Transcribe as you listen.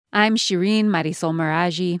I'm Shireen Marisol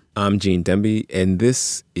Meraji. I'm Gene Demby, and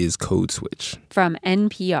this is Code Switch from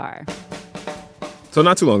NPR. So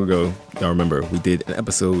not too long ago, y'all remember, we did an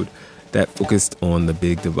episode that focused on the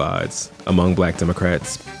big divides among Black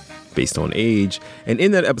Democrats based on age. And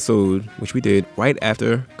in that episode, which we did right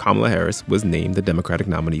after Kamala Harris was named the Democratic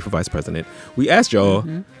nominee for vice president, we asked y'all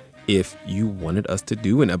if you wanted us to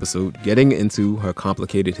do an episode getting into her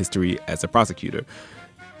complicated history as a prosecutor.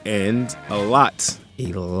 And a lot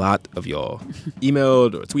of y'all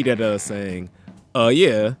emailed or tweeted at us saying,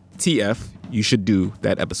 yeah, TF, you should do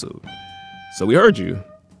that episode. So we heard you,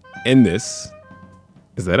 and this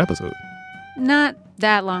is that episode. Not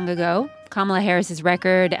that long ago, Kamala Harris's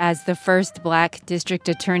record as the first Black district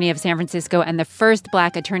attorney of San Francisco and the first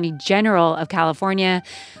Black attorney general of California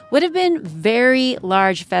would have been very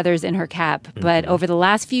large feathers in her cap. But over the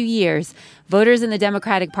last few years, voters in the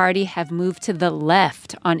Democratic Party have moved to the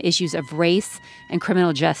left on issues of race and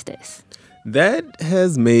criminal justice. That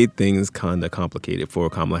has made things kind of complicated for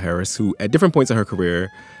Kamala Harris, who at different points in her career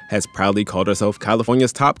has proudly called herself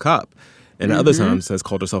California's top cop, and at other times has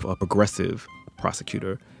called herself a progressive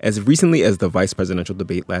prosecutor. As recently as the vice presidential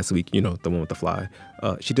debate last week, you know, the one with the fly,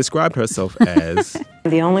 she described herself as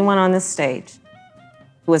the only one on this stage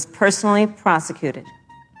who was personally prosecuted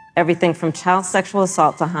everything from child sexual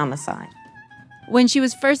assault to homicide. When she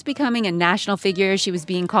was first becoming a national figure, she was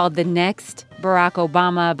being called the next Barack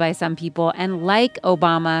Obama by some people. And like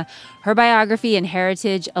Obama, her biography and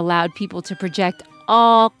heritage allowed people to project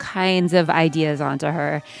all kinds of ideas onto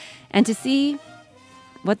her and to see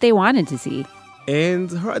what they wanted to see.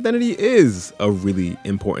 And her identity is a really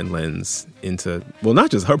important lens into, well, not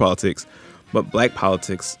just her politics, but Black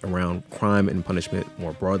politics around crime and punishment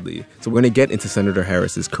more broadly. So we're going to get into Senator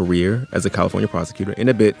Harris's career as a California prosecutor in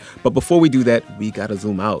a bit. But before we do that, we got to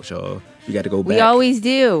zoom out, y'all. We got to go back. We always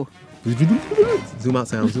do. Zoom out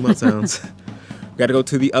sounds, zoom out sounds. We got to go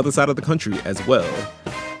to the other side of the country as well,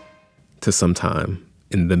 to sometime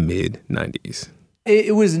in the mid-90s.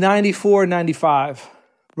 It was 94, 95,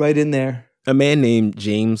 right in there. A man named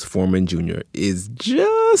James Foreman Jr. is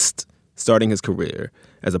just starting his career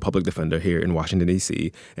as a public defender here in Washington,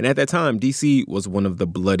 D.C. And at that time, D.C. was one of the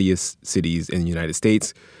bloodiest cities in the United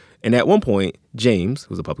States. And at one point, James,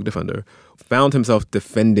 who's a public defender, found himself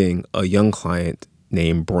defending a young client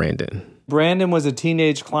named Brandon. Brandon was a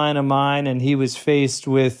teenage client of mine, and he was faced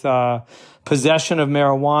with possession of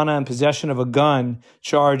marijuana and possession of a gun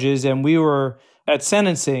charges. And we were at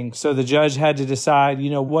sentencing, so the judge had to decide,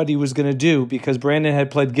 what he was going to do because Brandon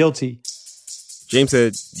had pled guilty. James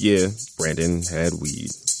said, yeah, Brandon had weed,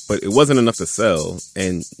 but it wasn't enough to sell.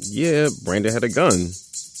 And yeah, Brandon had a gun,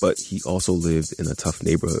 but he also lived in a tough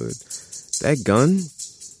neighborhood. That gun,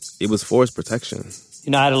 it was for his protection.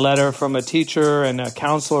 I had a letter from a teacher and a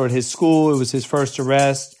counselor at his school. It was his first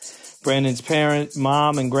arrest. Brandon's parent,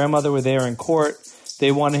 mom, and grandmother were there in court.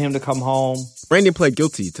 They wanted him to come home. Brandon pled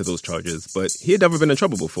guilty to those charges, but he had never been in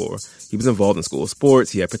trouble before. He was involved in school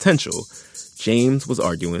sports. He had potential. James was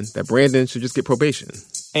arguing that Brandon should just get probation.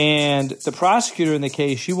 And the prosecutor in the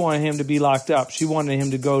case, she wanted him to be locked up. She wanted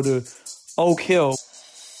him to go to Oak Hill.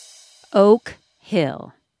 Oak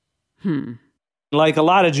Hill. Like a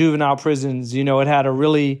lot of juvenile prisons, it had a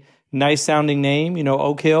really nice-sounding name,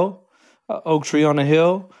 Oak Hill, oak tree on a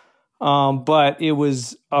hill. But it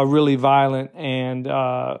was a really violent and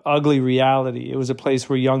ugly reality. It was a place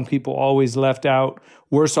where young people always left out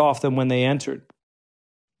worse off than when they entered.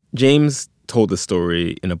 James told the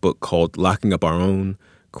story in a book called Locking Up Our Own,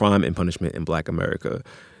 Crime and Punishment in Black America.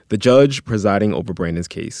 The judge presiding over Brandon's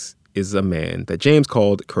case is a man that James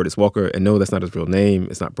called Curtis Walker. And no, that's not his real name.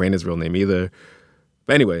 It's not Brandon's real name either.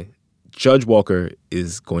 But anyway, Judge Walker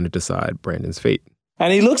is going to decide Brandon's fate.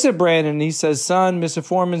 And he looks at Brandon and he says, son, Mr.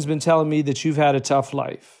 Foreman's been telling me that you've had a tough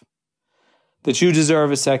life, that you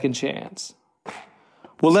deserve a second chance.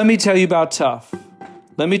 Well, let me tell you about tough.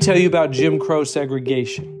 Let me tell you about Jim Crow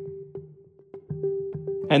segregation.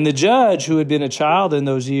 And the judge, who had been a child in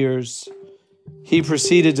those years, he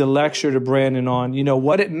proceeded to lecture to Brandon on,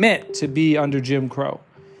 what it meant to be under Jim Crow.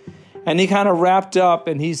 And he kind of wrapped up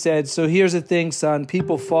and he said, so here's the thing, son.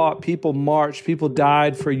 People fought, people marched, people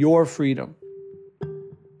died for your freedom.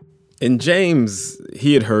 And James,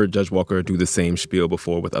 he had heard Judge Walker do the same spiel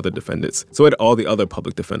before with other defendants. So had all the other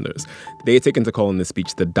public defenders. They had taken to calling this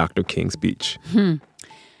speech the Dr. King speech.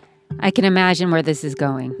 I can imagine where this is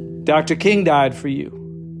going. Dr. King died for you.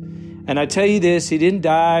 And I tell you this, he didn't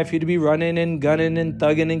die for you to be running and gunning and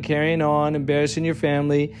thugging and carrying on, embarrassing your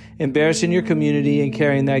family, embarrassing your community, and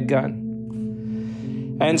carrying that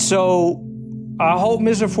gun. And so I hope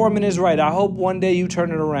Mr. Foreman is right. I hope one day you turn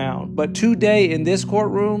it around. But today in this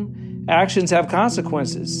courtroom, actions have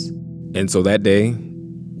consequences. And so that day,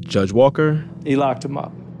 Judge Walker, he locked him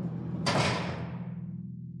up.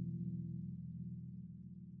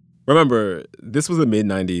 Remember, this was the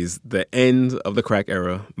mid-'90s, the end of the crack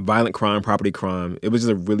era, violent crime, property crime. It was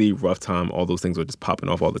just a really rough time. All those things were just popping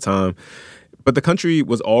off all the time. But the country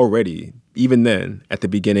was already, even then, at the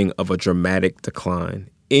beginning of a dramatic decline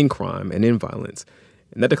in crime and in violence.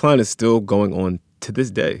 And that decline is still going on to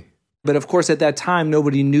this day. But of course, at that time,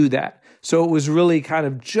 nobody knew that. So it was really kind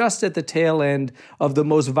of just at the tail end of the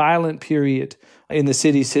most violent period in the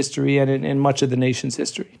city's history and in much of the nation's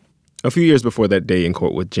history. A few years before that day in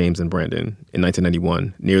court with James and Brandon in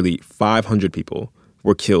 1991, nearly 500 people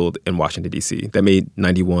were killed in Washington, D.C. That made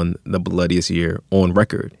 91 the bloodiest year on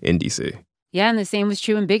record in D.C. Yeah, and the same was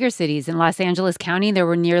true in bigger cities. In Los Angeles County, there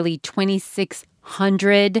were nearly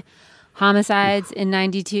 2,600 homicides in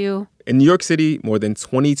 92. In New York City, more than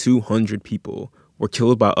 2,200 people were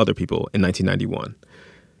killed by other people in 1991.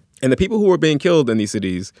 And the people who were being killed in these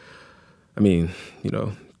cities, I mean,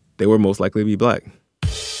 they were most likely to be Black.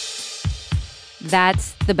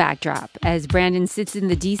 That's the backdrop as Brandon sits in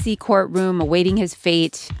the D.C. courtroom awaiting his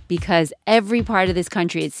fate because every part of this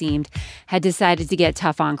country, it seemed, had decided to get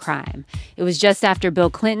tough on crime. It was just after Bill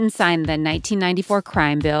Clinton signed the 1994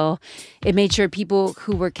 crime bill. It made sure people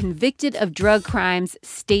who were convicted of drug crimes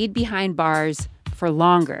stayed behind bars for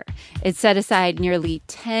longer. It set aside nearly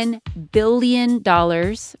 $10 billion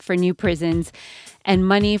for new prisons and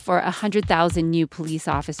money for 100,000 new police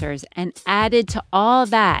officers, and added to all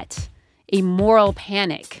that a moral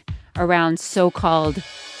panic around so-called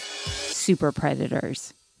super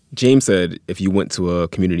predators. James said if you went to a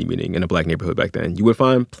community meeting in a Black neighborhood back then, you would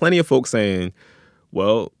find plenty of folks saying,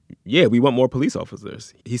 well, yeah, we want more police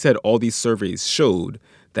officers. He said all these surveys showed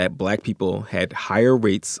that Black people had higher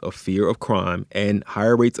rates of fear of crime and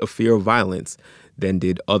higher rates of fear of violence than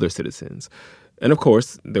did other citizens. And of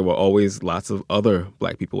course, there were always lots of other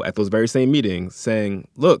Black people at those very same meetings saying,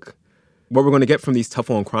 look, what we're going to get from these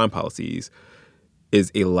tough-on crime policies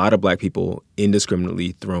is a lot of Black people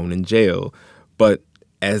indiscriminately thrown in jail. But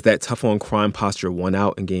as that tough-on crime posture won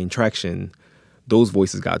out and gained traction, those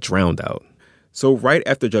voices got drowned out. So right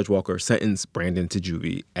after Judge Walker sentenced Brandon to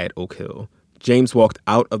juvie at Oak Hill, James walked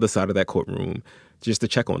out of the side of that courtroom just to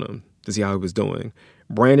check on him, to see how he was doing.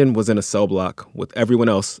 Brandon was in a cell block with everyone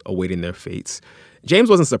else awaiting their fates. James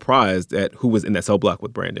wasn't surprised at who was in that cell block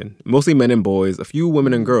with Brandon. Mostly men and boys, a few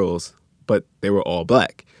women and girls, but they were all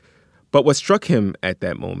Black. But what struck him at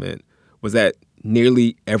that moment was that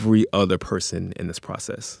nearly every other person in this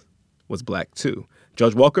process was Black too.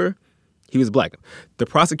 Judge Walker, he was Black. The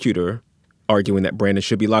prosecutor arguing that Brandon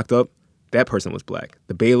should be locked up, that person was Black.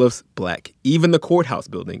 The bailiffs, Black. Even the courthouse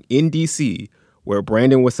building in D.C. where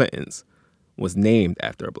Brandon was sentenced was named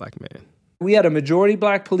after a Black man. We had a majority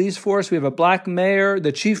Black police force. We have a Black mayor.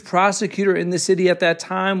 The chief prosecutor in the city at that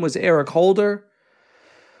time was Eric Holder.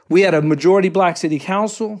 We had a majority Black city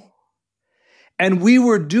council. And we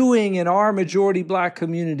were doing in our majority Black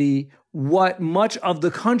community what much of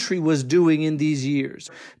the country was doing in these years.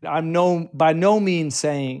 I'm by no means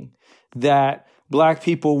saying that Black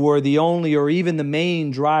people were the only or even the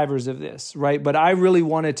main drivers of this, right? But I really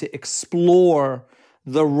wanted to explore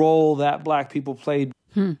the role that Black people played.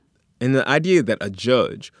 And the idea that a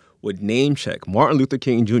judge would name check Martin Luther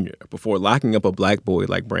King Jr. before locking up a Black boy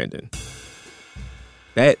like Brandon,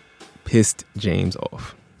 that pissed James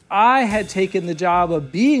off. I had taken the job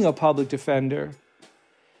of being a public defender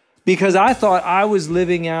because I thought I was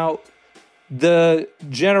living out the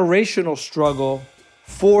generational struggle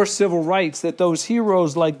for civil rights that those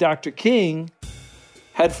heroes like Dr. King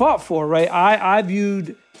had fought for, right? I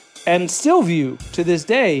viewed and still view to this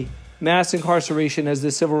day mass incarceration as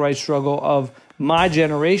the civil rights struggle of my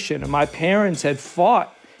generation. And my parents had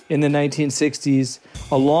fought in the 1960s,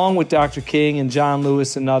 along with Dr. King and John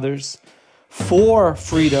Lewis and others, for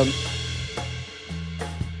freedom.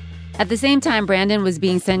 At the same time Brandon was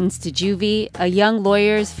being sentenced to juvie, a young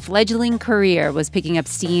lawyer's fledgling career was picking up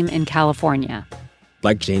steam in California.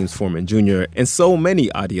 Like James Foreman Jr. and so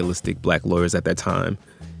many idealistic Black lawyers at that time,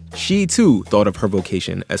 she too thought of her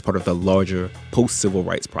vocation as part of the larger post-civil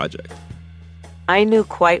rights project. I knew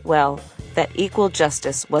quite well that equal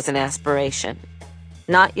justice was an aspiration,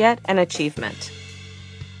 not yet an achievement.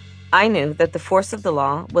 I knew that the force of the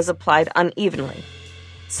law was applied unevenly,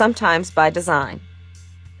 sometimes by design.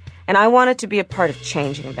 And I wanted to be a part of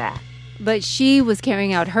changing that. But she was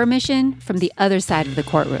carrying out her mission from the other side of the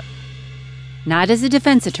courtroom. Not as a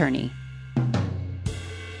defense attorney,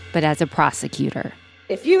 but as a prosecutor.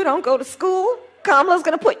 If you don't go to school, Kamala's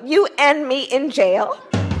going to put you and me in jail.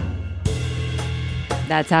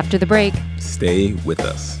 That's after the break. Stay with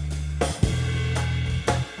us.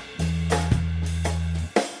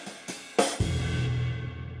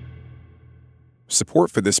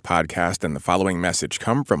 Support for this podcast and the following message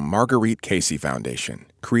come from Marguerite Casey Foundation,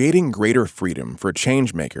 creating greater freedom for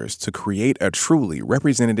changemakers to create a truly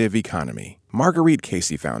representative economy. Marguerite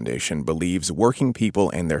Casey Foundation believes working people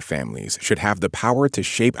and their families should have the power to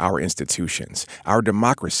shape our institutions, our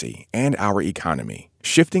democracy, and our economy.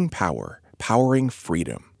 Shifting power, powering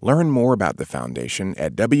freedom. Learn more about the foundation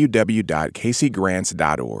at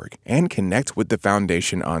www.caseygrants.org and connect with the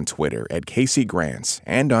foundation on Twitter at Casey Grants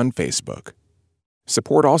and on Facebook.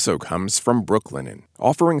 Support also comes from Brooklinen,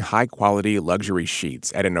 offering high-quality luxury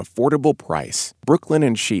sheets at an affordable price.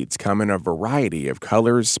 Brooklinen sheets come in a variety of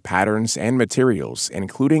colors, patterns, and materials,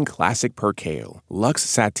 including classic percale, luxe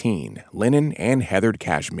sateen, linen, and heathered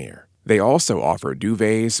cashmere. They also offer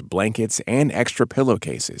duvets, blankets, and extra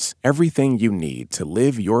pillowcases, everything you need to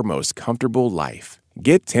live your most comfortable life.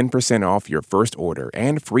 Get 10% off your first order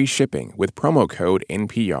and free shipping with promo code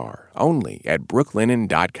NPR, only at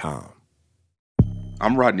brooklinen.com.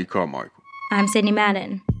 I'm Rodney Carmichael. I'm Sydney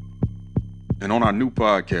Madden. And on our new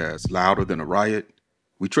podcast, Louder Than a Riot,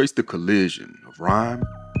 we trace the collision of rhyme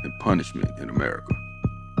and punishment in America.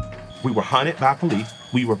 We were hunted by police.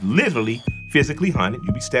 We were literally physically hunted.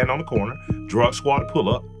 You'd be standing on the corner, drug squad pull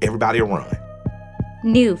up, everybody will run.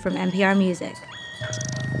 New from NPR Music.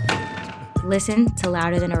 Listen to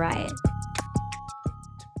Louder Than a Riot.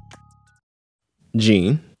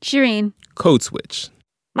 Gene. Shireen. Code Switch.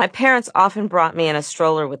 My parents often brought me in a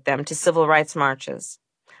stroller with them to civil rights marches.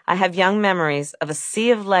 I have young memories of a sea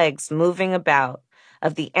of legs moving about,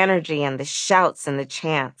 of the energy and the shouts and the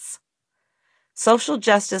chants. Social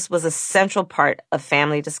justice was a central part of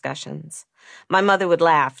family discussions. My mother would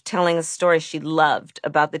laugh, telling a story she loved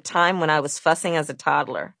about the time when I was fussing as a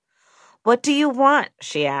toddler. "What do you want?"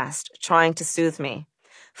 she asked, trying to soothe me.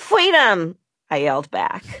 "Freedom," I yelled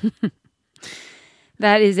back.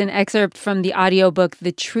 That is an excerpt from the audiobook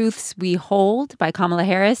The Truths We Hold by Kamala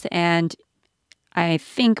Harris. And I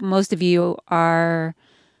think most of you are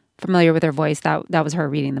familiar with her voice. That was her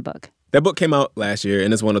reading the book. That book came out last year,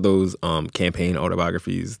 and it's one of those campaign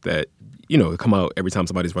autobiographies that, come out every time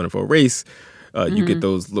somebody's running for a race. You get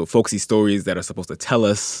those little folksy stories that are supposed to tell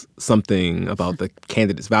us something about the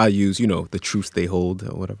candidate's values, the truths they hold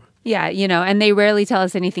or whatever. Yeah, and they rarely tell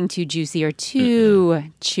us anything too juicy or too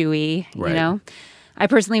chewy, Right. I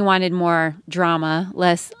personally wanted more drama,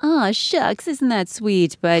 less, "Oh, shucks, isn't that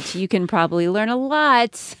sweet?" But you can probably learn a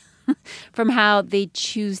lot from how they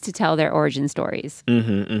choose to tell their origin stories.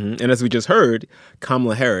 And as we just heard,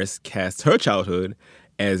 Kamala Harris casts her childhood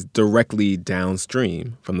as directly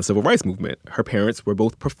downstream from the civil rights movement. Her parents were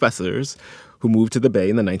both professors who moved to the Bay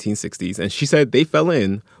in the 1960s, and she said they fell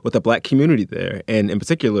in with the black community there, and in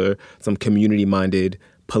particular, some community-minded,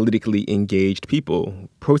 politically engaged people,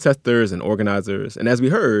 protesters and organizers. And as we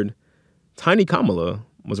heard, Tiny Kamala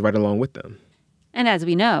was right along with them. And as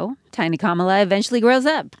we know, Tiny Kamala eventually grows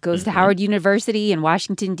up, goes to Howard University in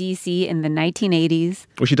Washington, D.C. in the 1980s.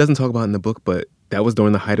 Which she doesn't talk about in the book, but that was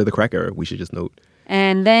during the height of the crack era, we should just note.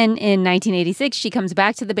 And then in 1986, she comes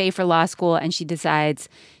back to the Bay for law school, and she decides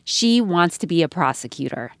she wants to be a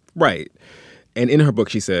prosecutor. Right. And in her book,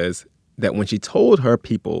 she says that when she told her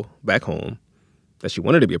people back home that she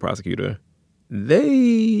wanted to be a prosecutor,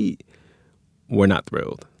 they were not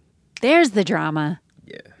thrilled. There's the drama.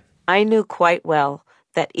 Yeah. I knew quite well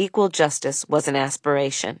that equal justice was an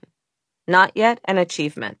aspiration, not yet an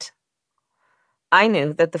achievement. I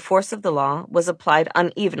knew that the force of the law was applied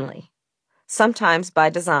unevenly, sometimes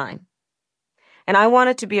by design, and I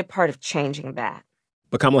wanted to be a part of changing that.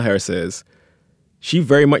 But Kamala Harris says she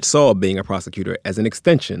very much saw being a prosecutor as an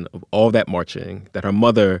extension of all that marching that her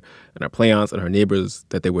mother and her play-aunts and her neighbors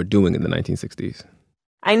that they were doing in the 1960s.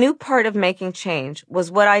 I knew part of making change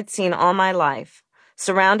was what I'd seen all my life,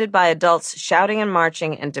 surrounded by adults shouting and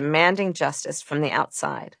marching and demanding justice from the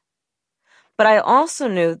outside. But I also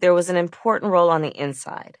knew there was an important role on the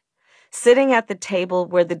inside, sitting at the table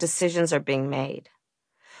where the decisions are being made.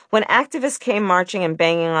 When activists came marching and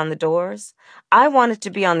banging on the doors, I wanted to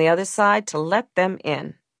be on the other side to let them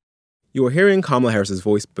in. You were hearing Kamala Harris's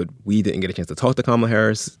voice, but we didn't get a chance to talk to Kamala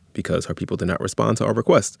Harris because her people did not respond to our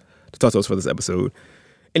request to talk to us for this episode.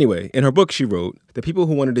 Anyway, in her book, she wrote that people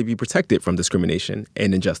who wanted to be protected from discrimination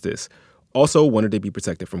and injustice also wanted to be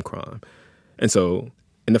protected from crime. And so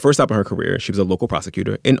in the first stop in her career, she was a local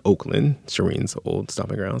prosecutor in Oakland, Shireen's old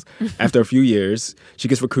stomping grounds. After a few years, she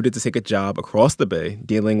gets recruited to take a job across the Bay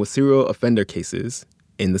dealing with serial offender cases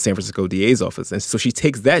in the San Francisco DA's office. And so she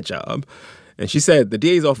takes that job. And she said the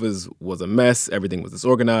DA's office was a mess. Everything was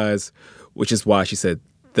disorganized, which is why she said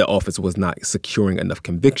the office was not securing enough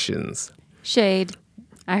convictions. Shade.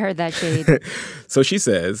 I heard that shade. So she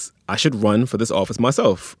says, I should run for this office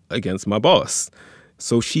myself against my boss.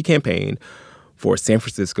 So she campaigned for San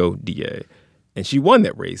Francisco DA. And she won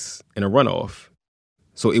that race in a runoff.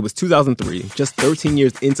 So it was 2003, just 13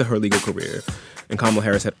 years into her legal career, and Kamala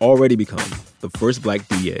Harris had already become the first black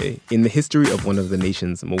DA in the history of one of the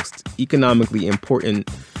nation's most economically important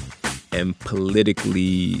and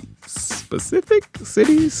politically specific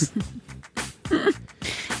cities.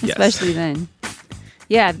 Especially then.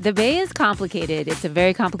 Yeah, the Bay is complicated. It's a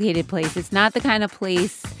very complicated place. It's not the kind of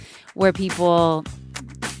place where people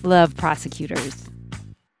love prosecutors.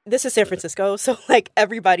 This is San Francisco, so like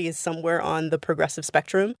everybody is somewhere on the progressive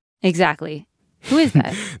spectrum. Exactly. Who is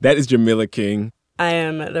that? That is Jamila King. I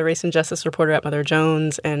am the race and justice reporter at Mother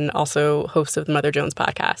Jones and also host of the Mother Jones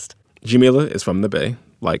podcast. Jamila is from the Bay,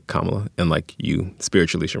 like Kamala and like you,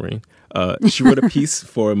 spiritually, Shireen. She wrote a piece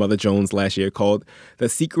for Mother Jones last year called The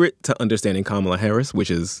Secret to Understanding Kamala Harris, which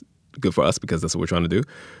is good for us because that's what we're trying to do.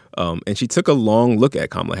 And she took a long look at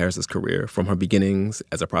Kamala Harris's career from her beginnings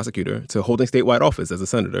as a prosecutor to holding statewide office as a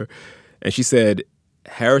senator. And she said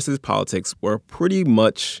Harris's politics were pretty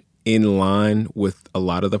much in line with a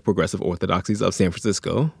lot of the progressive orthodoxies of San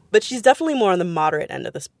Francisco. But she's definitely more on the moderate end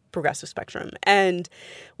of this progressive spectrum. And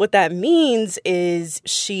what that means is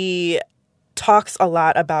she talks a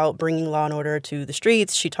lot about bringing law and order to the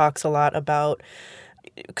streets. She talks a lot about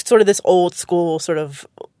sort of this old school sort of,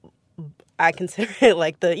 I consider it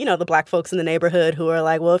like the black folks in the neighborhood who are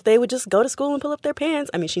like, well, if they would just go to school and pull up their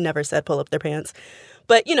pants. I mean, she never said pull up their pants.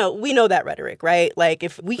 But, we know that rhetoric, right? Like,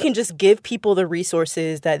 if we can just give people the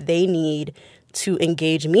resources that they need to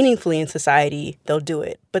engage meaningfully in society, they'll do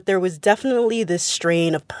it. But there was definitely this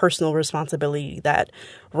strain of personal responsibility that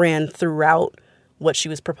ran throughout what she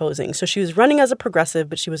was proposing. So she was running as a progressive,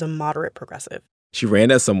 but she was a moderate progressive. She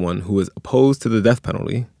ran as someone who was opposed to the death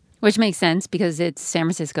penalty. Which makes sense because it's San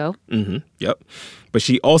Francisco. Mm-hmm. Yep. But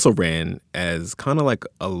she also ran as kind of like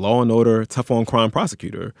a law and order, tough on crime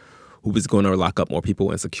prosecutor who was going to lock up more people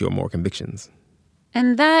and secure more convictions.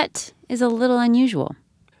 And that is a little unusual.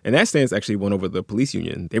 And that stance actually won over the police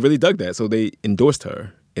union. They really dug that, so they endorsed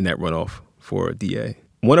her in that runoff for DA.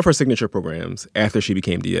 One of her signature programs after she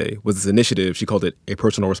became DA was this initiative, she called it a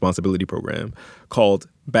personal responsibility program, called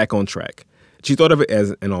Back on Track. She thought of it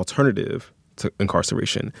as an alternative to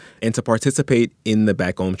incarceration. And to participate in the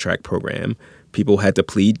Back on Track program, people had to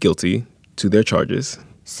plead guilty to their charges.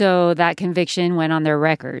 So that conviction went on their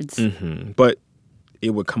records. Mm-hmm. But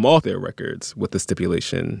it would come off their records with the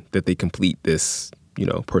stipulation that they complete this,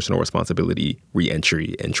 personal responsibility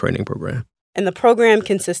reentry and training program. And the program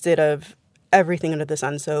consisted of everything under the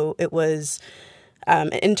sun. So it was an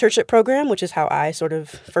internship program, which is how I sort of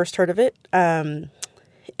first heard of it. And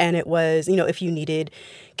it was, if you needed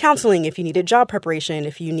counseling, if you needed job preparation,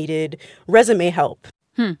 if you needed resume help.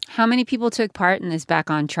 How many people took part in this Back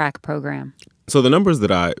on Track program? So the numbers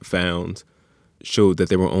that I found showed that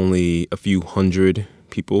there were only a few hundred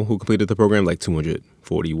people who completed the program, like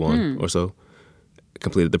 241 or so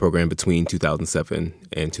completed the program between 2007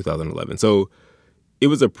 and 2011. So it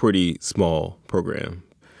was a pretty small program.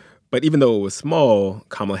 But even though it was small,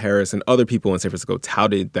 Kamala Harris and other people in San Francisco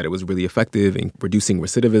touted that it was really effective in reducing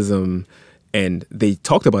recidivism. And they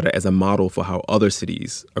talked about it as a model for how other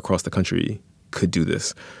cities across the country could do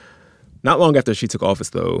this. Not long after she took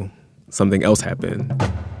office, though, something else happened.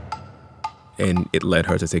 And it led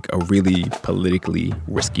her to take a really politically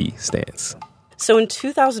risky stance. So in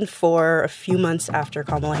 2004, a few months after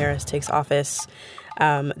Kamala Harris takes office,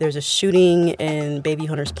 there's a shooting in Baby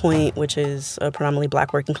Hunters Point, which is a predominantly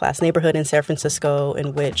black working class neighborhood in San Francisco,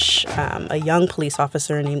 in which a young police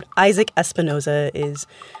officer named Isaac Espinoza is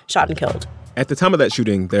shot and killed. At the time of that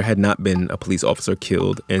shooting, there had not been a police officer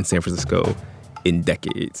killed in San Francisco in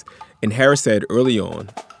decades. And Harris said early on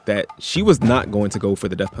that she was not going to go for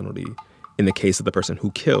the death penalty in the case of the person who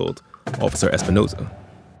killed Officer Espinoza.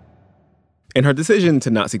 And her decision to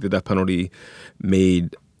not seek the death penalty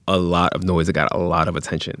made a lot of noise. It got a lot of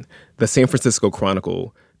attention. The San Francisco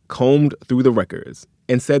Chronicle combed through the records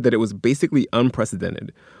and said that it was basically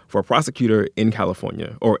unprecedented for a prosecutor in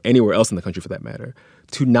California, or anywhere else in the country for that matter,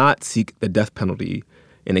 to not seek the death penalty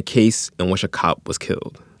in a case in which a cop was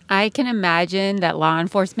killed. I can imagine that law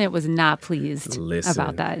enforcement was not pleased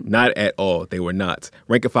about that. Not at all. They were not.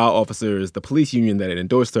 Rank and file officers, the police union that had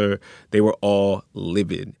endorsed her, they were all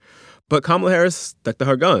livid. But Kamala Harris stuck to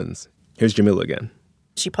her guns. Here's Jamila again.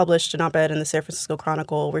 She published an op-ed in the San Francisco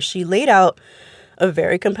Chronicle where she laid out a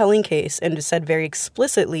very compelling case and said very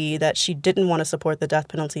explicitly that she didn't want to support the death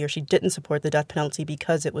penalty, or she didn't support the death penalty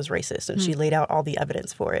because it was racist. And she laid out all the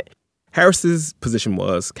evidence for it. Harris's position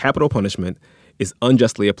was capital punishment is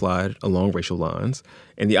unjustly applied along racial lines.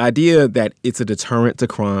 And the idea that it's a deterrent to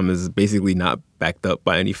crime is basically not backed up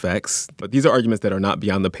by any facts. But these are arguments that are not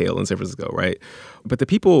beyond the pale in San Francisco, right? But the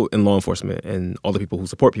people in law enforcement and all the people who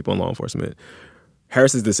support people in law enforcement,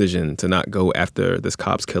 Harris's decision to not go after this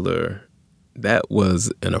cop's killer, that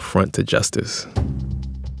was an affront to justice.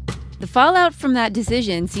 The fallout from that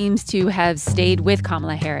decision seems to have stayed with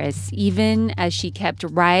Kamala Harris, even as she kept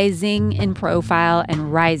rising in profile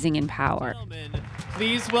and rising in power.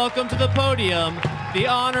 Please welcome to the podium the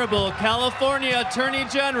Honorable California Attorney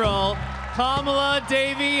General, Kamala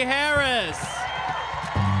Devi Harris.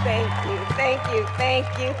 Thank you, thank you, thank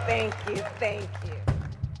you, thank you, thank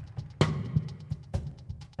you.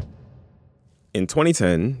 In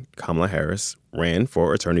 2010, Kamala Harris ran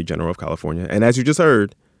for Attorney General of California, and as you just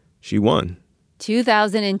heard, she won.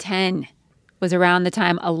 2010 was around the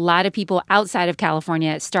time a lot of people outside of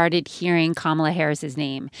California started hearing Kamala Harris's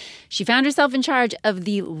name. She found herself in charge of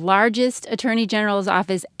the largest attorney general's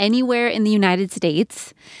office anywhere in the United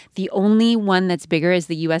States. The only one that's bigger is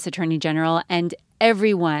the U.S. Attorney General, and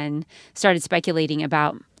everyone started speculating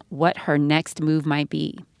about what her next move might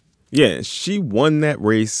be. Yeah, she won that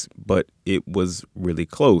race, but it was really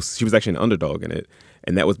close. She was actually an underdog in it,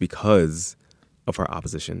 and that was because of her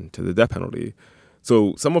opposition to the death penalty.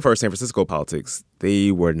 So some of her San Francisco politics,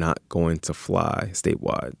 they were not going to fly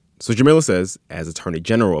statewide. So Jamila says, as Attorney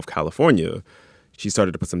General of California, she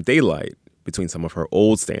started to put some daylight between some of her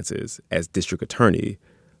old stances as District Attorney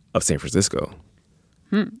of San Francisco.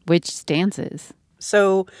 Which stances?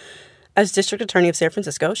 So as District Attorney of San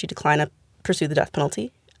Francisco, she declined to pursue the death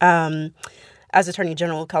penalty. As Attorney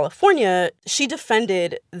General of California, she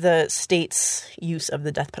defended the state's use of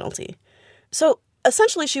the death penalty. So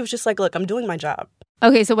essentially, she was just like, look, I'm doing my job.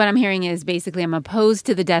 Okay, so what I'm hearing is basically I'm opposed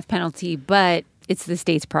to the death penalty, but it's the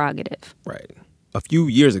state's prerogative. Right. A few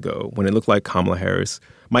years ago, when it looked like Kamala Harris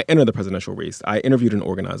might enter the presidential race, I interviewed an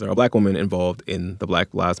organizer, a Black woman involved in the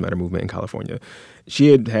Black Lives Matter movement in California. She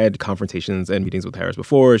had had confrontations and meetings with Harris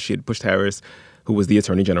before. She had pushed Harris, who was the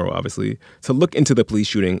Attorney General, obviously, to look into the police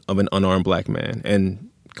shooting of an unarmed Black man. And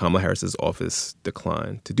Kamala Harris's office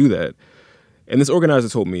declined to do that. And this organizer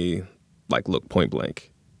told me, like, look, point blank,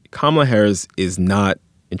 Kamala Harris is not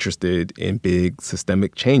interested in big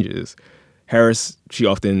systemic changes. Harris, she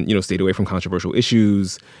often, stayed away from controversial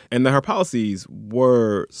issues, and that her policies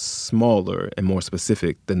were smaller and more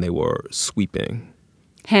specific than they were sweeping.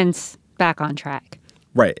 Hence, back on track.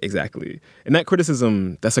 Right, exactly. And that's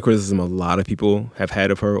a criticism a lot of people have had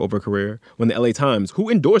of her over her career. When the LA Times, who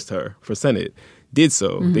endorsed her for Senate, did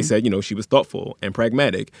so, they said, she was thoughtful and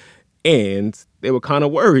pragmatic. And they were kind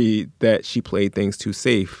of worried that she played things too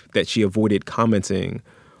safe, that she avoided commenting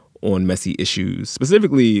on messy issues,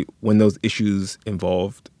 specifically when those issues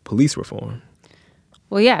involved police reform.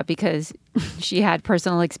 Well, yeah, because she had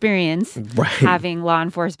personal experience having law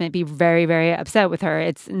enforcement be very, very upset with her.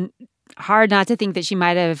 It's hard not to think that she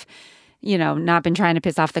might have, not been trying to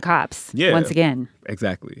piss off the cops once again.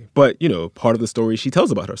 Exactly. But, part of the story she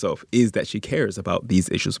tells about herself is that she cares about these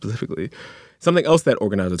issues specifically. Something else that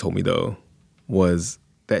organizer told me, though, was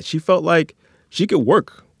that she felt like she could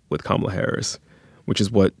work with Kamala Harris, which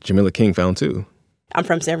is what Jamila King found, too. I'm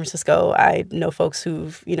from San Francisco. I know folks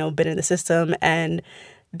who've, been in the system, and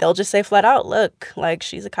they'll just say flat out, look, like,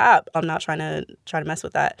 she's a cop. I'm not trying to mess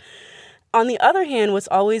with that. On the other hand, what's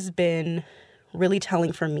always been really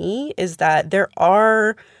telling for me is that there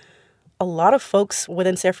are a lot of folks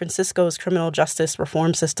within San Francisco's criminal justice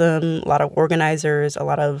reform system, a lot of organizers, a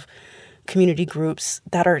lot of community groups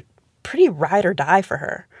that are pretty ride or die for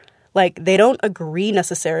her. Like, they don't agree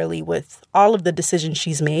necessarily with all of the decisions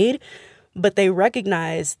she's made, but they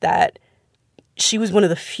recognize that she was one of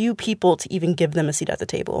the few people to even give them a seat at the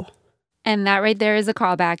table. And that right there is a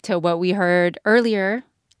callback to what we heard earlier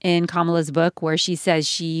in Kamala's book, where she says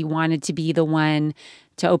she wanted to be the one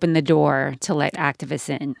to open the door to let activists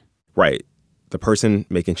in. Right. The person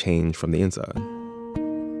making change from the inside.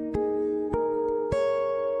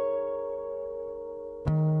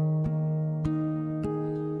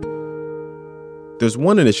 There's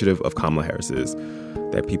one initiative of Kamala Harris's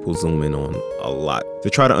that people zoom in on a lot to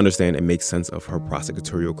try to understand and make sense of her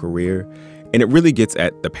prosecutorial career. And it really gets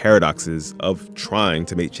at the paradoxes of trying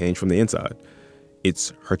to make change from the inside.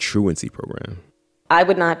 It's her truancy program. I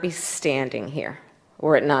would not be standing here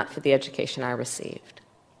were it not for the education I received.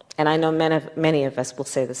 And I know many of us will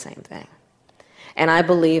say the same thing. And I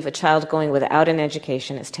believe a child going without an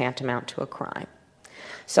education is tantamount to a crime.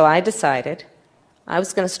 So I decided I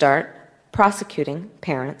was going to start prosecuting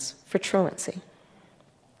parents for truancy.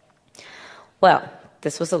 Well,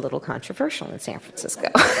 this was a little controversial in San Francisco.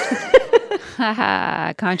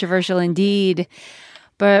 Haha, controversial indeed.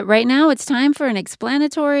 But right now it's time for an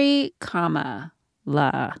explanatory comma.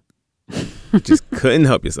 La. Just couldn't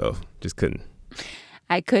help yourself. Just couldn't.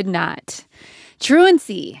 I could not.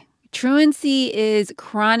 Truancy. Truancy is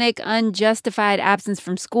chronic, unjustified absence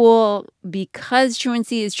from school. Because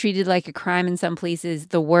truancy is treated like a crime in some places,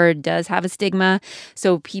 the word does have a stigma.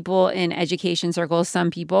 So people in education circles,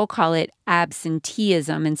 some people call it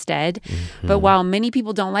absenteeism instead. Mm-hmm. But while many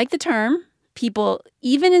people don't like the term, people,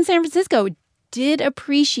 even in San Francisco, did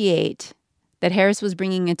appreciate that Harris was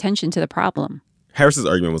bringing attention to the problem. Harris's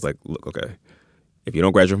argument was like, look, okay, if you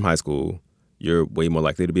don't graduate from high school, you're way more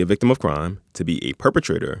likely to be a victim of crime, to be a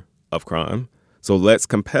perpetrator of crime. So let's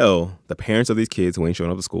compel the parents of these kids who ain't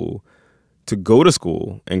showing up to school to go to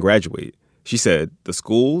school and graduate. She said the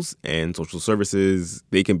schools and social services,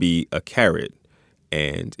 they can be a carrot.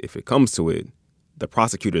 And if it comes to it, the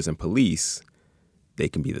prosecutors and police, they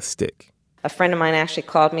can be the stick. A friend of mine actually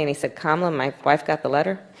called me and he said, Kamala, my wife got the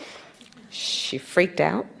letter. She freaked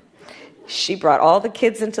out. She brought all the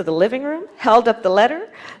kids into the living room, held up the letter,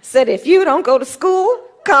 said, if you don't go to school,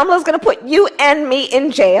 Kamala's going to put you and me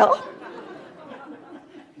in jail.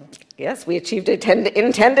 Yes, we achieved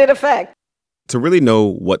intended effect. To really know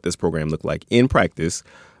what this program looked like in practice,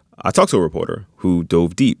 I talked to a reporter who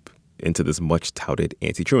dove deep into this much-touted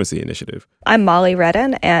anti-truancy initiative. I'm Molly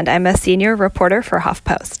Redden, and I'm a senior reporter for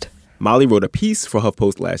HuffPost. Molly wrote a piece for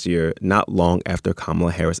HuffPost last year, not long after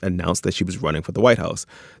Kamala Harris announced that she was running for the White House.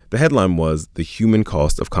 The headline was The Human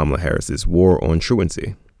Cost of Kamala Harris's War on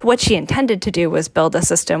Truancy. What she intended to do was build a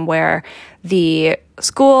system where the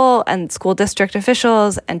school and school district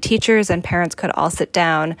officials and teachers and parents could all sit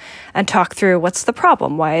down and talk through what's the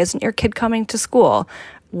problem? Why isn't your kid coming to school?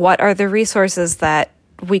 What are the resources that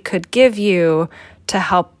we could give you to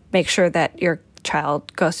help make sure that your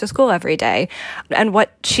child goes to school every day? And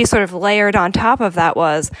what she sort of layered on top of that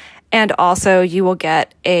was, and also you will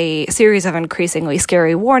get a series of increasingly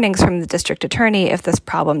scary warnings from the district attorney if this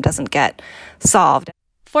problem doesn't get solved.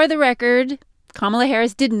 For the record, Kamala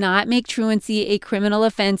Harris did not make truancy a criminal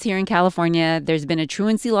offense here in California. There's been a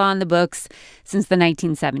truancy law on the books since the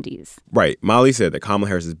 1970s. Right. Molly said that Kamala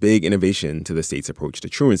Harris's big innovation to the state's approach to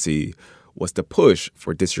truancy was to push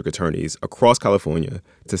for district attorneys across California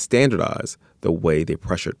to standardize the way they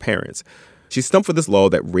pressured parents. She stumped for this law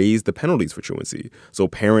that raised the penalties for truancy, so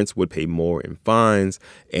parents would pay more in fines,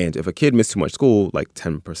 and if a kid missed too much school, like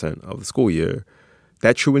 10% of the school year,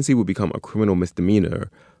 that truancy would become a criminal misdemeanor,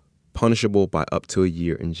 punishable by up to a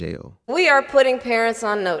year in jail. We are putting parents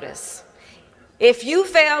on notice. If you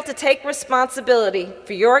fail to take responsibility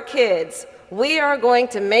for your kids, we are going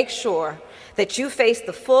to make sure that you face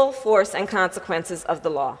the full force and consequences of the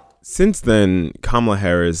law. Since then, Kamala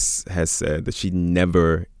Harris has said that she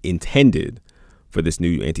never intended for this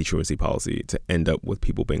new anti-truancy policy to end up with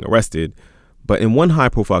people being arrested. But in one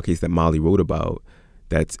high-profile case that Molly wrote about,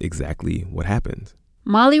 that's exactly what happened.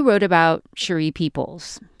 Molly wrote about Cherie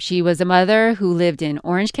Peoples. She was a mother who lived in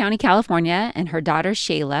Orange County, California, and her daughter,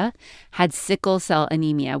 Shayla, had sickle cell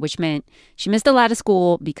anemia, which meant she missed a lot of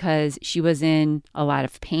school because she was in a lot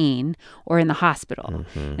of pain or in the hospital.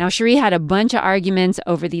 Mm-hmm. Now, Cherie had a bunch of arguments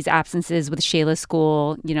over these absences with Shayla's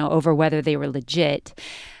school, over whether they were legit.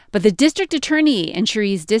 But the district attorney in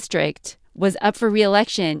Cherie's district was up for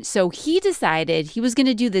re-election, so he decided he was going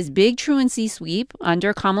to do this big truancy sweep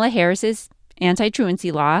under Kamala Harris's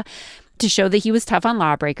anti-truancy law to show that he was tough on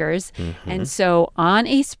lawbreakers. Mm-hmm. And so on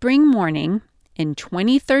a spring morning in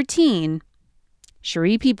 2013,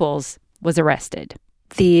 Cherie Peoples was arrested.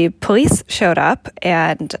 The police showed up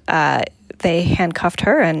and they handcuffed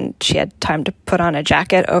her, and she had time to put on a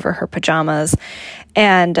jacket over her pajamas.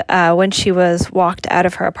 And when she was walked out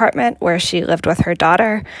of her apartment where she lived with her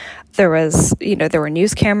daughter, there were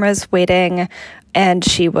news cameras waiting, and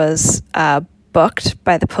she was booked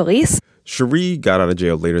by the police. Cherie got out of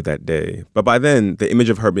jail later that day, but by then, the image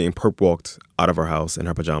of her being perp-walked out of her house in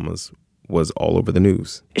her pajamas was all over the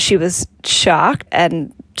news. She was shocked,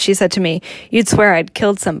 and she said to me, "You'd swear I'd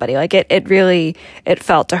killed somebody." Like it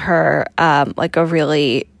felt to her like a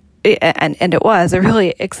really, and it was a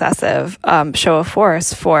really excessive show of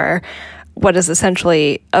force for what is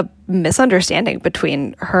essentially a misunderstanding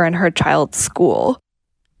between her and her child's school.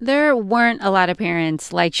 There weren't a lot of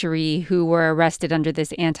parents like Cherie who were arrested under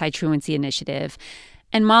this anti-truancy initiative.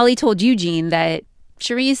 And Molly told Eugene that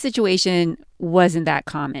Cherie's situation wasn't that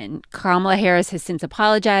common. Kamala Harris has since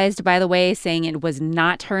apologized, by the way, saying it was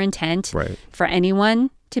not her intent for anyone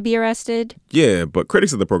to be arrested. Yeah, but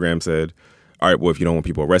critics of the program said, all right, well, if you don't want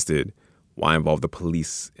people arrested, why involve the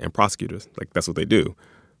police and prosecutors? Like, that's what they do.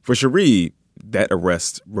 For Cherie, That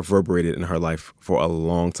arrest reverberated in her life for a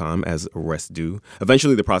long time, as arrests do.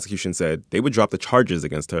 Eventually, the prosecution said they would drop the charges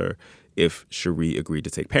against her if Cherie agreed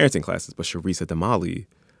to take parenting classes. But Cherie said to Molly,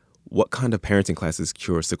 what kind of parenting classes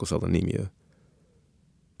cure sickle cell anemia?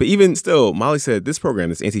 But even still, Molly said this program,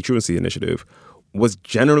 this anti-truancy initiative, was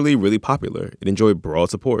generally really popular. It enjoyed broad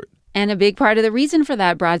support. And a big part of the reason for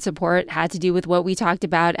that broad support had to do with what we talked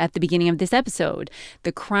about at the beginning of this episode.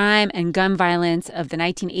 The crime and gun violence of the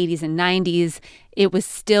 1980s and 90s, it was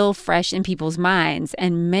still fresh in people's minds.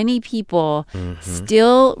 And many people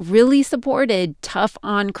still really supported tough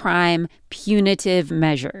on crime, punitive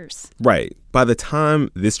measures. Right. By the time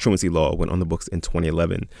this truancy law went on the books in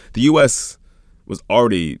 2011, the U.S. was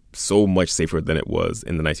already so much safer than it was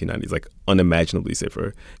in the 1990s, like unimaginably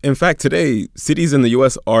safer. In fact, today, cities in the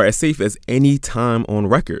U.S. are as safe as any time on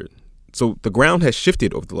record. So the ground has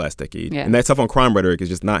shifted over the last decade, and that tough on crime rhetoric is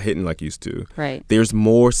just not hitting like it used to. Right. There's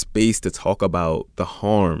more space to talk about the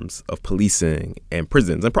harms of policing and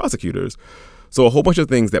prisons and prosecutors. So a whole bunch of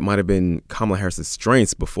things that might have been Kamala Harris's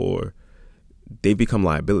strengths before, they've become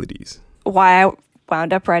liabilities. Why I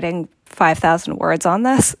wound up writing 5,000 words on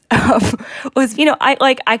this was,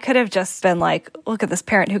 I could have just been like, look at this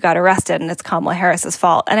parent who got arrested and it's Kamala Harris's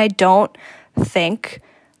fault. And I don't think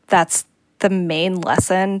that's the main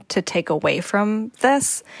lesson to take away from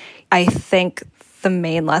this. I think the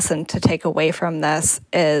main lesson to take away from this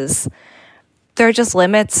is there are just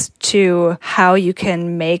limits to how you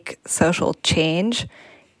can make social change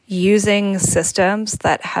using systems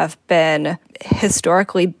that have been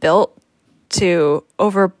historically built to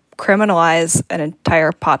over-criminalize an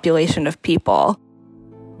entire population of people.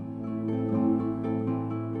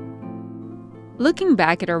 Looking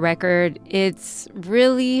back at her record, it's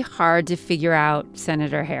really hard to figure out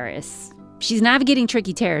Senator Harris. She's navigating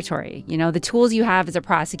tricky territory. The tools you have as a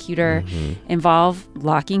prosecutor involve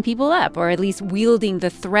locking people up or at least wielding the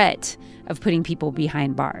threat of putting people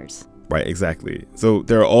behind bars. Right, exactly. So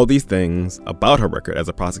there are all these things about her record as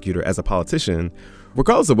a prosecutor, as a politician,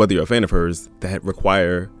 regardless of whether you're a fan of hers, that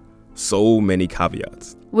require so many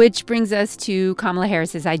caveats. Which brings us to Kamala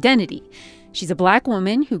Harris's identity. She's a Black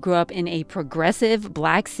woman who grew up in a progressive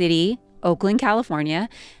Black city, Oakland, California.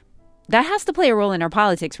 That has to play a role in her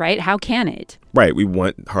politics, right? How can it? Right. We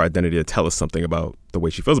want her identity to tell us something about the way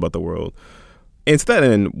she feels about the world. Instead,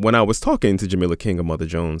 and when I was talking to Jamila King of Mother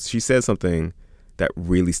Jones, she said something that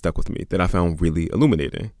really stuck with me, that I found really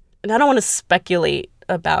illuminating. And I don't want to speculate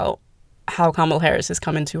about how Kamala Harris has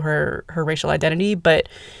come into her racial identity, but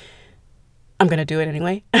I'm going to do it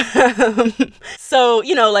anyway. So,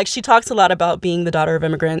 she talks a lot about being the daughter of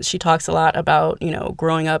immigrants. She talks a lot about,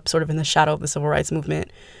 growing up sort of in the shadow of the civil rights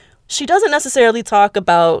movement. She doesn't necessarily talk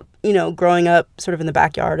about, growing up sort of in the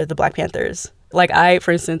backyard of the Black Panthers. Like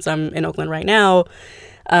for instance, I'm in Oakland right now.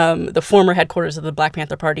 The former headquarters of the Black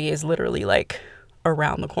Panther Party is literally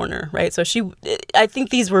around the corner, right? So I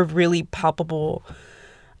think these were really palpable,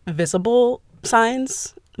 visible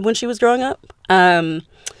signs when she was growing up. But,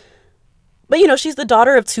 she's the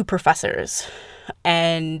daughter of two professors.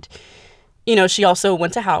 And, she also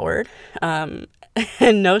went to Howard. And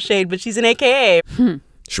no shade, but she's an AKA.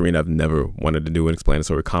 Shireen, I've never wanted to do an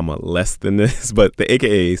explanatory comma less than this, but the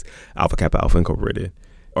AKAs, Alpha Kappa Alpha Incorporated,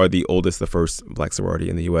 are the oldest, the first Black sorority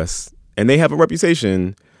in the U.S. And they have a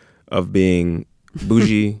reputation of being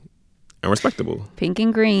bougie and respectable. Pink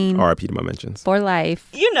and green. R.I.P. to my mentions. For life.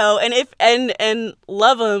 And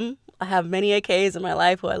love them. I have many AKs in my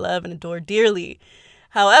life who I love and adore dearly.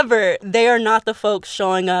 However, they are not the folks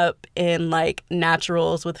showing up in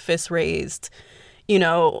naturals with fists raised,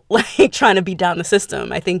 trying to beat down the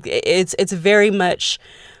system. I think it's very much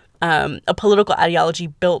a political ideology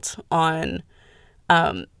built on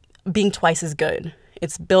being twice as good.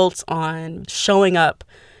 It's built on showing up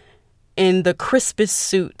in the crispest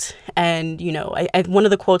suit. And, one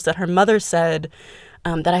of the quotes that her mother said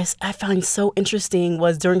that I found so interesting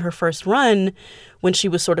was during her first run, when she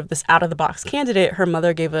was sort of this out-of-the-box candidate, her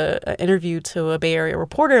mother gave an interview to a Bay Area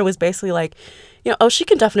reporter and was basically like, she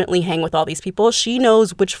can definitely hang with all these people. She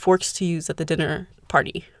knows which forks to use at the dinner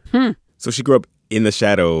party. So she grew up in the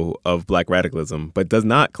shadow of Black radicalism, but does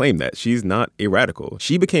not claim that. She's not a radical.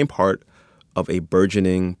 She became part of a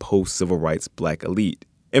burgeoning post-civil rights Black elite.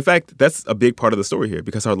 In fact, that's a big part of the story here,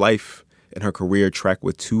 because her life and her career track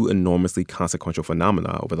with two enormously consequential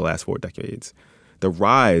phenomena over the last 4 decades. The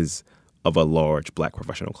rise of a large Black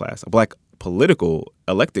professional class, a Black political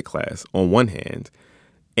elected class on one hand,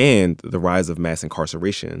 and the rise of mass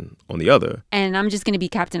incarceration on the other. And I'm just going to be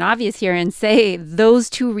Captain Obvious here and say those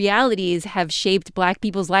two realities have shaped Black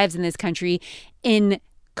people's lives in this country in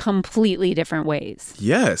completely different ways.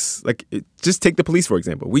 Yes. Just take the police, for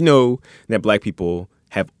example. We know that Black people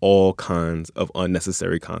have all kinds of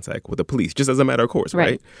unnecessary contact with the police, just as a matter of course,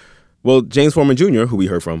 right? Well, James Foreman Jr., who we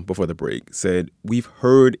heard from before the break, said, we've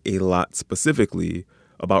heard a lot specifically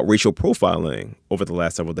about racial profiling over the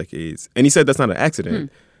last several decades. And he said that's not an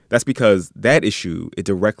accident. That's because that issue, it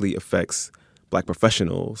directly affects Black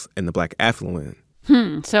professionals and the Black affluent.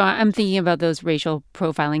 So I'm thinking about those racial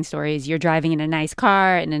profiling stories. You're driving in a nice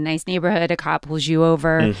car in a nice neighborhood. A cop pulls you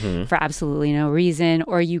over for absolutely no reason.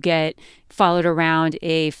 Or you get followed around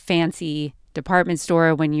a fancy department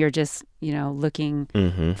store when you're just, looking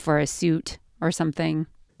for a suit or something.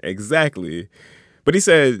 Exactly. But he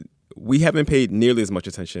said, we haven't paid nearly as much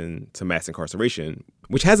attention to mass incarceration,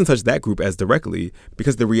 which hasn't touched that group as directly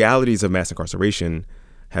because the realities of mass incarceration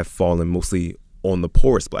have fallen mostly on the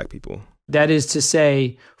poorest Black people. That is to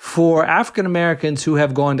say, for African Americans who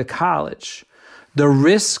have gone to college, the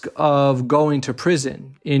risk of going to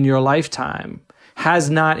prison in your lifetime has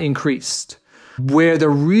not increased. Where the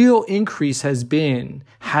real increase has been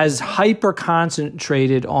has hyper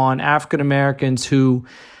concentrated on African Americans who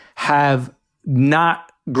have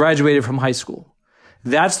not graduated from high school.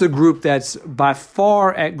 That's the group that's by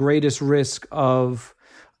far at greatest risk of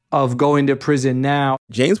going to prison now.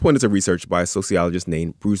 James pointed to research by a sociologist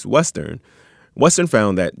named Bruce Western. Western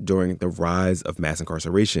found that during the rise of mass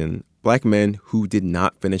incarceration, Black men who did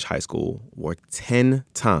not finish high school were 10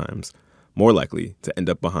 times more likely to end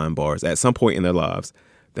up behind bars at some point in their lives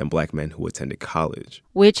than Black men who attended college.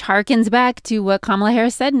 Which harkens back to what Kamala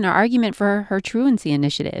Harris said in her argument for her truancy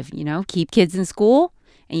initiative. Keep kids in school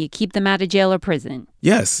and you keep them out of jail or prison.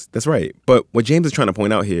 Yes, that's right. But what James is trying to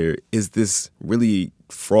point out here is this really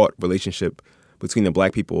fraught relationship between the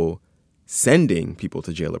Black people sending people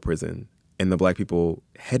to jail or prison and the Black people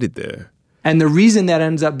headed there. And the reason that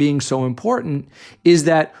ends up being so important is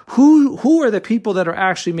that who are the people that are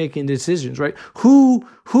actually making decisions, right? Who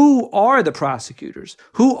are the prosecutors?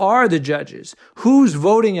 Who are the judges? Who's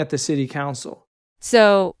voting at the city council?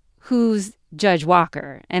 So who's Judge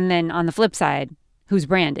Walker? And then on the flip side, who's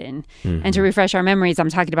Brandon? And to refresh our memories, I'm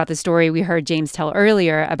talking about the story we heard James tell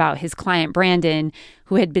earlier about his client Brandon,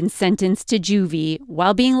 who had been sentenced to juvie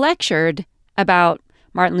while being lectured about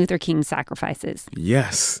Martin Luther King's sacrifices.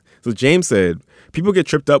 Yes. So James said, people get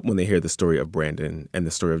tripped up when they hear the story of Brandon and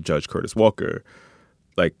the story of Judge Curtis Walker.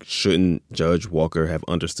 Shouldn't Judge Walker have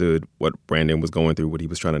understood what Brandon was going through, what he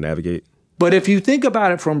was trying to navigate? But if you think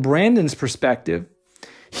about it from Brandon's perspective,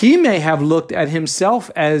 he may have looked at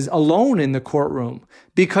himself as alone in the courtroom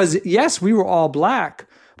because, yes, we were all Black,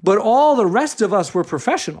 but all the rest of us were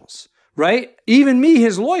professionals. Right? Even me,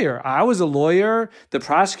 his lawyer. I was a lawyer. The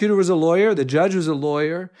prosecutor was a lawyer. The judge was a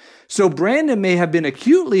lawyer. So Brandon may have been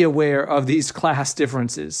acutely aware of these class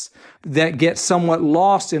differences that get somewhat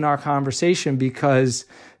lost in our conversation because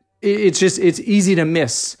it's easy to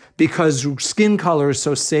miss because skin color is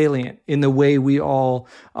so salient in the way we all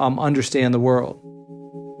understand the world.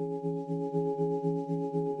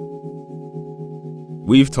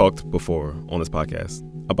 We've talked before on this podcast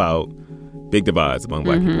about big divides among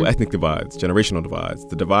Black people, ethnic divides, generational divides,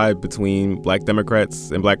 the divide between Black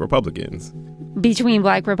Democrats and Black Republicans. Between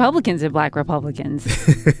Black Republicans and Black Republicans.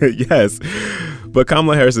 Yes. But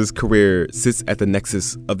Kamala Harris's career sits at the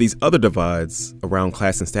nexus of these other divides around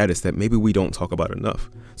class and status that maybe we don't talk about enough.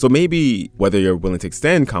 So maybe whether you're willing to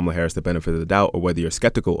extend Kamala Harris the benefit of the doubt or whether you're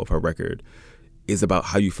skeptical of her record is about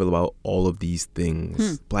how you feel about all of these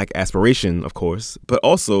things. Black aspiration, of course, but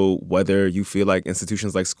also whether you feel like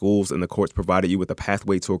institutions like schools and the courts provided you with a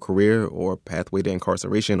pathway to a career or a pathway to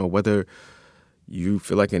incarceration, or whether you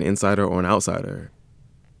feel like an insider or an outsider.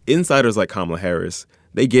 Insiders like Kamala Harris,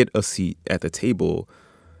 they get a seat at the table.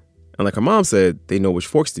 And like her mom said, they know which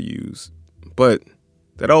forks to use. But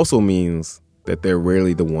that also means that they're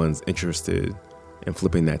rarely the ones interested in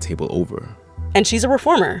flipping that table over. And she's a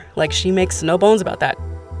reformer. She makes no bones about that.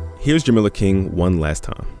 Here's Jamila King one last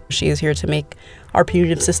time. She is here to make our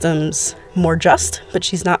punitive systems more just, but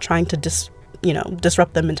she's not trying to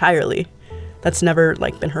disrupt them entirely. That's never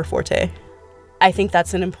been her forte. I think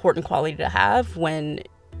that's an important quality to have when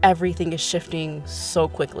everything is shifting so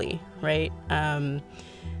quickly, right? And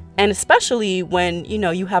especially when,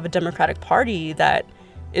 you have a Democratic Party that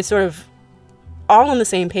is sort of all on the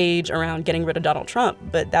same page around getting rid of Donald Trump,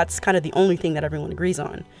 but that's kind of the only thing that everyone agrees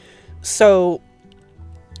on. So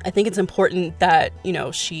I think it's important that,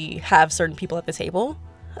 she have certain people at the table.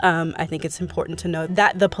 I think it's important to know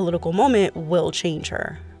that the political moment will change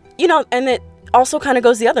her. And it also kind of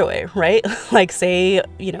goes the other way, right? Say,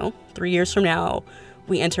 3 years from now,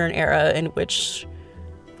 we enter an era in which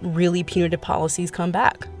really punitive policies come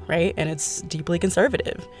back, right? And it's deeply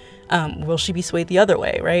conservative. Will she be swayed the other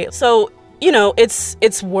way, right? So, you know,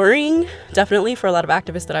 it's worrying, definitely, for a lot of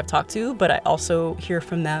activists that I've talked to, but I also hear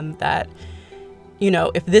from them that, you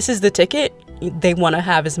know, if this is the ticket, they want to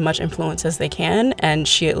have as much influence as they can, and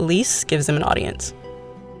she at least gives them an audience.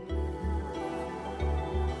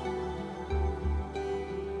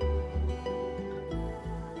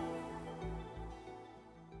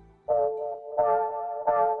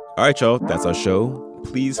 All right, y'all, that's our show.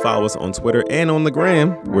 Please follow us on Twitter and on the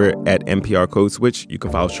gram. We're at NPR Code Switch. You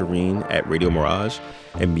can follow Shireen at Radio Mirage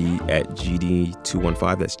and me at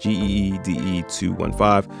GD215. That's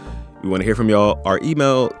GEEDE215. We want to hear from y'all. Our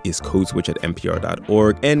email is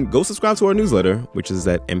codeswitch@npr.org. And go subscribe to our newsletter, which is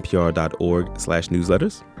at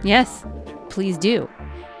npr.org/newsletters. Yes, please do.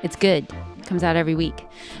 It's good. Comes out every week.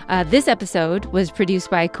 This episode was produced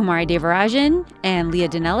by Kumari Devarajan and Leah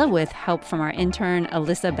Donnella with help from our intern,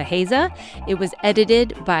 Alyssa Beheza. It was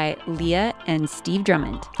edited by Leah and Steve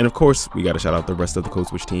Drummond. And of course, we got to shout out the rest of the Code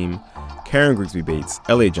Switch team. Karen Grigsby Bates,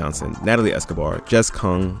 L.A. Johnson, Natalie Escobar, Jess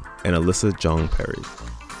Kung, and Alyssa Jong Perry.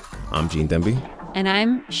 I'm Gene Demby. And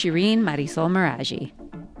I'm Shireen Marisol Meraji.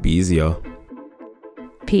 Be easy, y'all.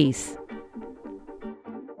 Peace.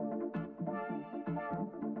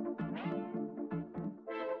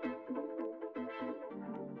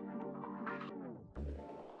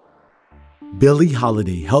 Billie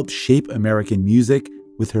Holiday helped shape American music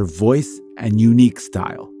with her voice and unique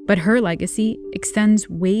style. But her legacy extends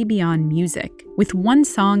way beyond music, with one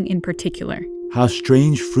song in particular. How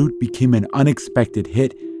Strange Fruit became an unexpected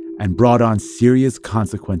hit and brought on serious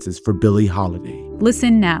consequences for Billie Holiday.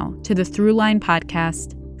 Listen now to the Throughline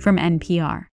podcast from NPR.